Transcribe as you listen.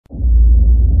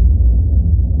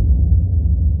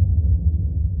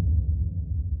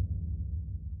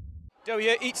Joe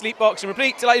here, Eat, Sleep, Box and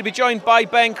Repeat. Delighted to be joined by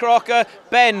Ben Crocker.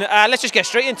 Ben, let's just get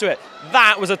straight into it.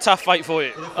 That was a tough fight for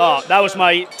you. Oh, that was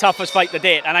my toughest fight to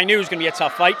date, and I knew it was going to be a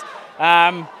tough fight.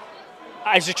 I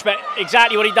was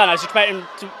exactly what he'd done. I was expecting him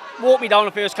to walk me down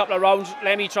the first couple of rounds,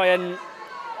 let me try and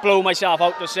blow myself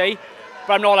out to sea.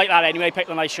 But I'm not like that anyway. I picked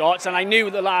the nice shots, and I knew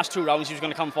the last 2 rounds he was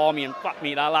going to come for me, and fuck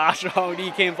me, that last round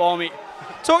he came for me.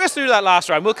 Talk us through that last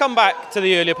round. We'll come back to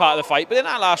the earlier part of the fight, but in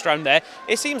that last round there,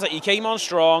 it seems like he came on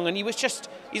strong, and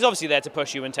he's obviously there to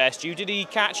push you and test you. Did he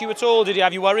catch you at all? Did he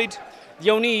have you worried? The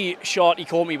only shot he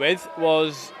caught me with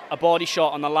was a body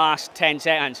shot on the last 10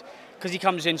 seconds, because he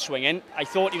comes in swinging. I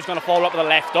thought he was going to follow up with a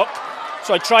left hook,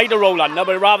 so I tried to roll under,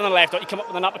 but rather than a left hook, he come up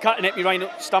with an uppercut and hit me right in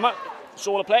the stomach,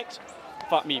 solar plex.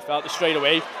 Fuck me, felt it straight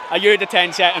away. I heard the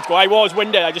 10 seconds go. I was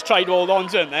winded. I just tried to hold on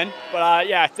to him then. But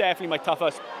yeah, definitely my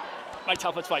toughest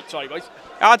fight. Sorry, boys.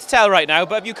 Hard to tell right now,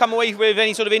 but have you come away with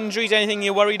any sort of injuries, anything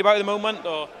you're worried about at the moment?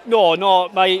 Or? No,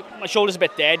 my shoulder's a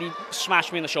bit dead. He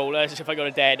smashed me in the shoulder as if I got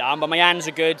a dead arm, but my hands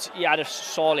are good. He had a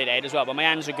solid head as well, but my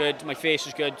hands are good, my face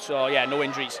is good, so yeah, no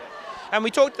injuries. And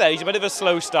we talked there, he's a bit of a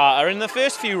slow starter. In the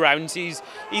first few rounds, he's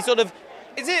sort of,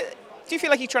 do you feel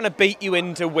like he's trying to bait you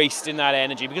into wasting that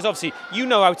energy? Because obviously you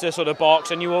know how to sort of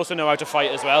box and you also know how to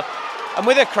fight as well. And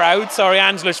with a crowd, sorry,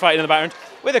 Angela's fighting in the background.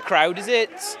 With a crowd, is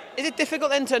it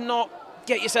difficult then to not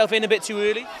get yourself in a bit too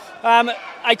early?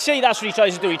 I'd say that's what he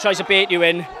tries to do. He tries to bait you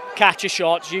in, catch your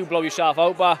shots, you blow yourself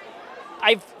out. But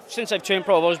since I've turned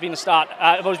pro, I've always been the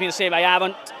same.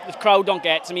 The crowd don't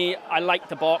get to me. I like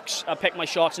to box. I pick my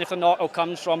shots, and if the knockout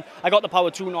comes from, I got the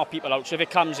power to knock people out. So if it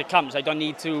comes, it comes. I don't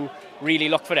need to really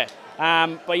look for it.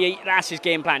 But yeah, that's his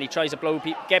game plan. He tries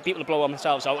to get people to blow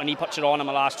themselves out, and he puts it on in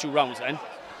the last 2 rounds then.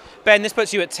 Ben, this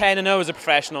puts you at 10-0 as a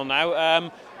professional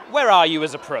now. Where are you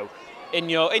as a pro, in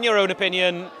your own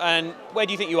opinion, and where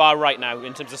do you think you are right now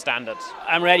in terms of standards?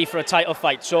 I'm ready for a title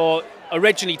fight. So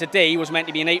originally today was meant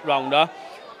to be an 8-rounder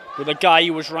with a guy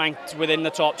who was ranked within the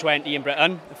top 20 in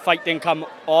Britain. The fight didn't come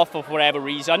off for whatever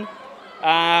reason. So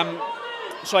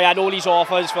I had all these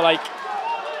offers for, like,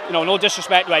 you know, no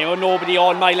disrespect to anyone, nobody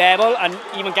on my level, and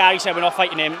even Gary said we're not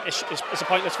fighting him, it's a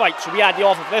pointless fight. So we had the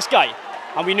offer for this guy,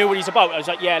 and we knew what he's about. I was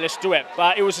like, yeah, let's do it.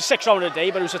 But it was a 6-rounder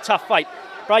day, but it was a tough fight.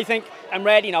 But I think I'm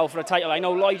ready now for a title. I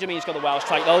know Lloyd Germaine's got the Welsh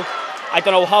title. I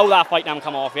don't know how that fight hasn't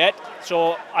come off yet,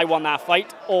 so I won that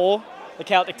fight. Or the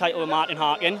Celtic title with Martin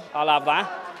Harkin, I'll have that.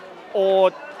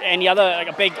 Or any other, like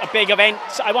a big event.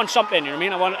 I want something, you know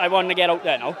what I mean? I want to get out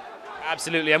there now.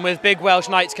 Absolutely, and with big Welsh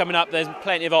nights coming up, there's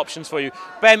plenty of options for you.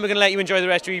 Ben, we're going to let you enjoy the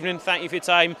rest of your evening. Thank you for your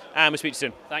time, and we'll speak to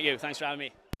you soon. Thank you, thanks for having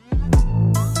me.